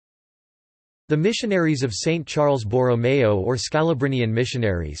The Missionaries of St. Charles Borromeo or Scalabrinian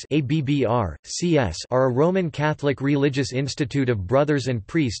Missionaries ABBR, CS are a Roman Catholic religious institute of brothers and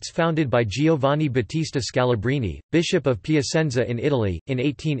priests founded by Giovanni Battista Scalabrini, Bishop of Piacenza in Italy, in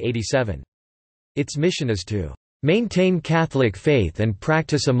 1887. Its mission is to "maintain Catholic faith and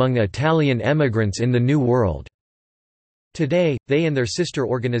practice among Italian emigrants in the New World." Today, they and their sister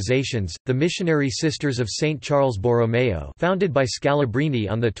organizations, the Missionary Sisters of St. Charles Borromeo, founded by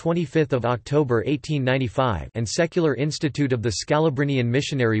Scalabrini on 25 October 1895, and Secular Institute of the Scalabrinian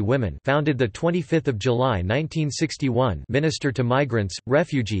Missionary Women, founded 25 July 1961, minister to migrants,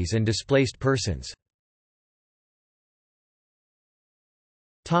 refugees and displaced persons.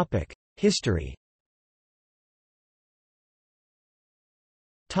 Topic: History.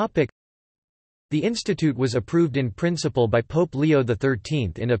 Topic: The institute was approved in principle by Pope Leo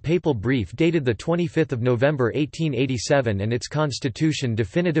XIII in a papal brief dated 25 November 1887 and its constitution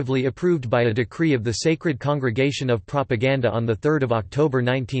definitively approved by a decree of the Sacred Congregation of Propaganda on 3 October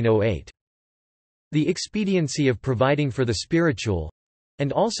 1908. The expediency of providing for the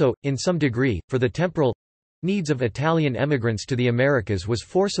spiritual—and also, in some degree, for the temporal—needs of Italian emigrants to the Americas was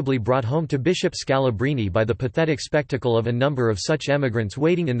forcibly brought home to Bishop Scalabrini by the pathetic spectacle of a number of such emigrants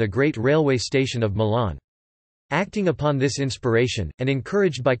waiting in the great railway station of Milan. Acting upon this inspiration, and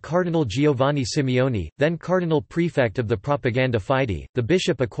encouraged by Cardinal Giovanni Simeoni, then Cardinal Prefect of the Propaganda Fide, the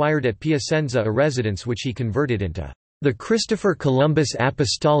bishop acquired at Piacenza a residence which he converted into the Christopher Columbus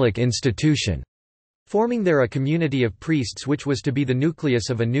Apostolic Institution, forming there a community of priests which was to be the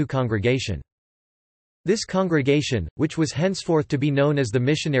nucleus of a new congregation. This congregation, which was henceforth to be known as the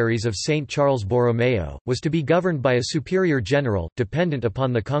Missionaries of St. Charles Borromeo, was to be governed by a superior general, dependent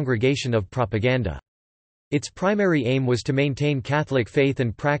upon the Congregation of Propaganda. Its primary aim was to maintain Catholic faith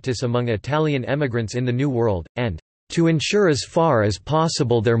and practice among Italian emigrants in the New World, and to ensure as far as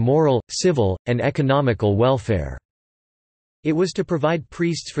possible their moral, civil, and economical welfare. It was to provide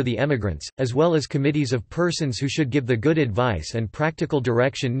priests for the emigrants, as well as committees of persons who should give the good advice and practical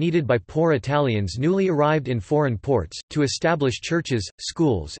direction needed by poor Italians newly arrived in foreign ports, to establish churches,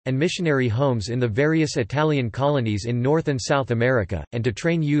 schools, and missionary homes in the various Italian colonies in North and South America, and to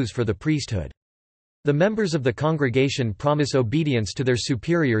train youths for the priesthood. The members of the congregation promise obedience to their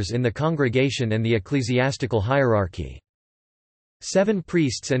superiors in the congregation and the ecclesiastical hierarchy. 7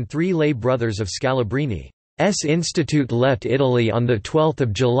 priests and 3 lay brothers of Scalabrini S. Institute left Italy on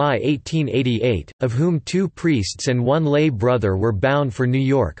 12 July 1888, of whom 2 priests and 1 lay brother were bound for New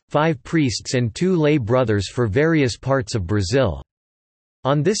York, 5 priests and 2 lay brothers for various parts of Brazil.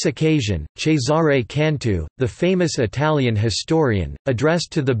 On this occasion, Cesare Cantu, the famous Italian historian,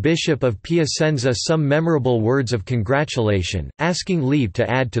 addressed to the Bishop of Piacenza some memorable words of congratulation, asking leave to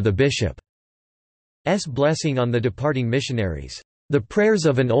add to the bishop's blessing on the departing missionaries. The prayers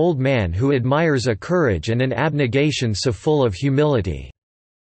of an old man who admires a courage and an abnegation so full of humility."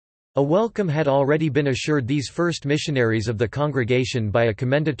 A welcome had already been assured these first missionaries of the congregation by a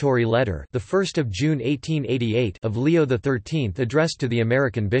commendatory letter, the 1st of June 1888, of Leo XIII addressed to the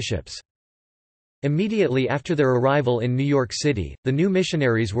American bishops. Immediately after their arrival in New York City, the new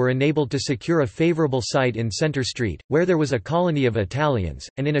missionaries were enabled to secure a favorable site in Center Street, where there was a colony of Italians,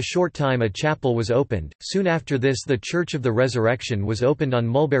 and in a short time a chapel was opened. Soon after this, the Church of the Resurrection was opened on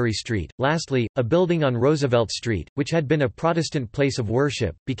Mulberry Street. Lastly, a building on Roosevelt Street, which had been a Protestant place of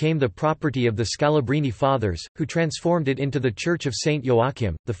worship, became the property of the Scalabrini Fathers, who transformed it into the Church of St.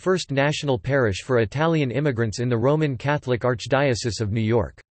 Joachim, the first national parish for Italian immigrants in the Roman Catholic Archdiocese of New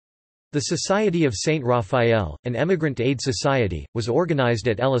York. The Society of St. Raphael, an emigrant aid society, was organized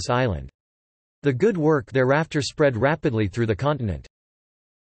at Ellis Island. The good work thereafter spread rapidly through the continent.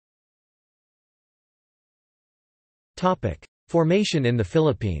 Formation in the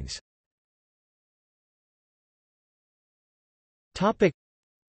Philippines. The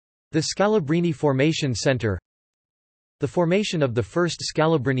Scalabrini Formation Center. The formation of the first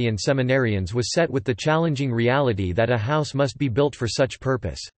Scalabrinian seminarians was set with the challenging reality that a house must be built for such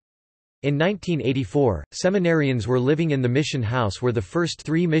purpose. In 1984, seminarians were living in the mission house where the first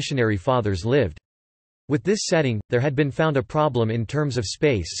 3 missionary fathers lived. With this setting, there had been found a problem in terms of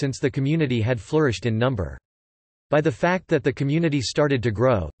space since the community had flourished in number. By the fact that the community started to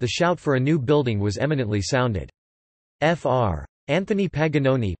grow, the shout for a new building was eminently sounded. Fr. Anthony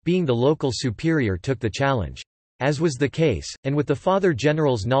Paganoni, being the local superior, took the challenge. As was the case, and with the Father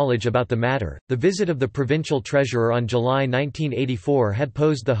General's knowledge about the matter, the visit of the provincial treasurer on July 1984 had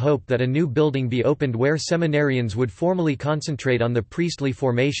posed the hope that a new building be opened where seminarians would formally concentrate on the priestly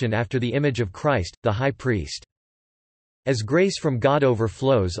formation after the image of Christ, the High Priest. As grace from God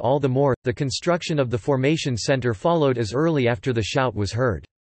overflows all the more, the construction of the Formation Center followed as early after the shout was heard.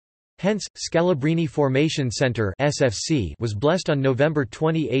 Hence, Scalabrini Formation Center (SFC) was blessed on November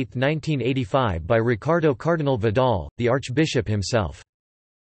 28, 1985 by Riccardo Cardinal Vidal, the Archbishop himself.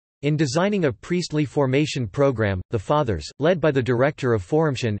 In designing a priestly formation program, the Fathers, led by the director of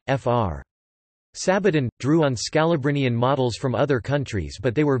Formation, Fr. Sabaton, drew on Scalabrinian models from other countries,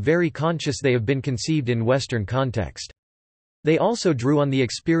 but they were very conscious they have been conceived in Western context. They also drew on the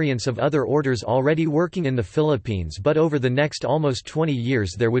experience of other orders already working in the Philippines, but over the next almost 20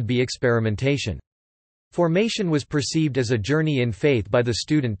 years there would be experimentation. Formation was perceived as a journey in faith by the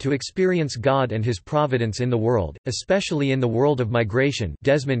student to experience God and His providence in the world, especially in the world of migration.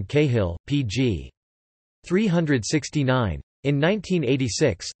 Desmond Cahill, pg. 369. In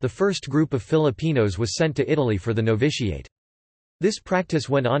 1986, the first group of Filipinos was sent to Italy for the novitiate. This practice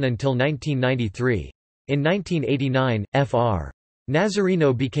went on until 1993. In 1989, Fr.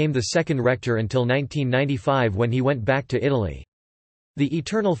 Nazareno became the second rector until 1995 when he went back to Italy. The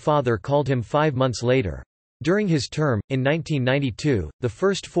Eternal Father called him 5 months later. During his term, in 1992, the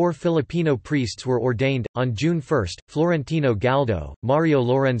first 4 Filipino priests were ordained, on June 1, Florentino Galdo, Mario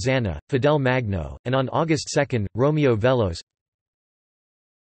Lorenzana, Fidel Magno, and on August 2, Romeo Velos.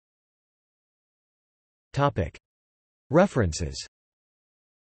 References.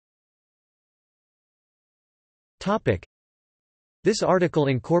 This article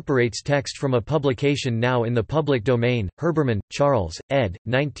incorporates text from a publication now in the public domain. Herbermann, Charles, ed.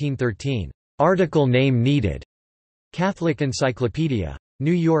 1913. Article name needed. Catholic Encyclopedia.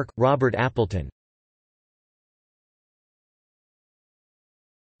 New York, Robert Appleton.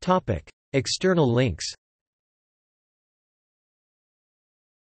 External links.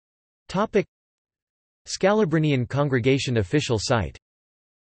 Scalabrinian Congregation official site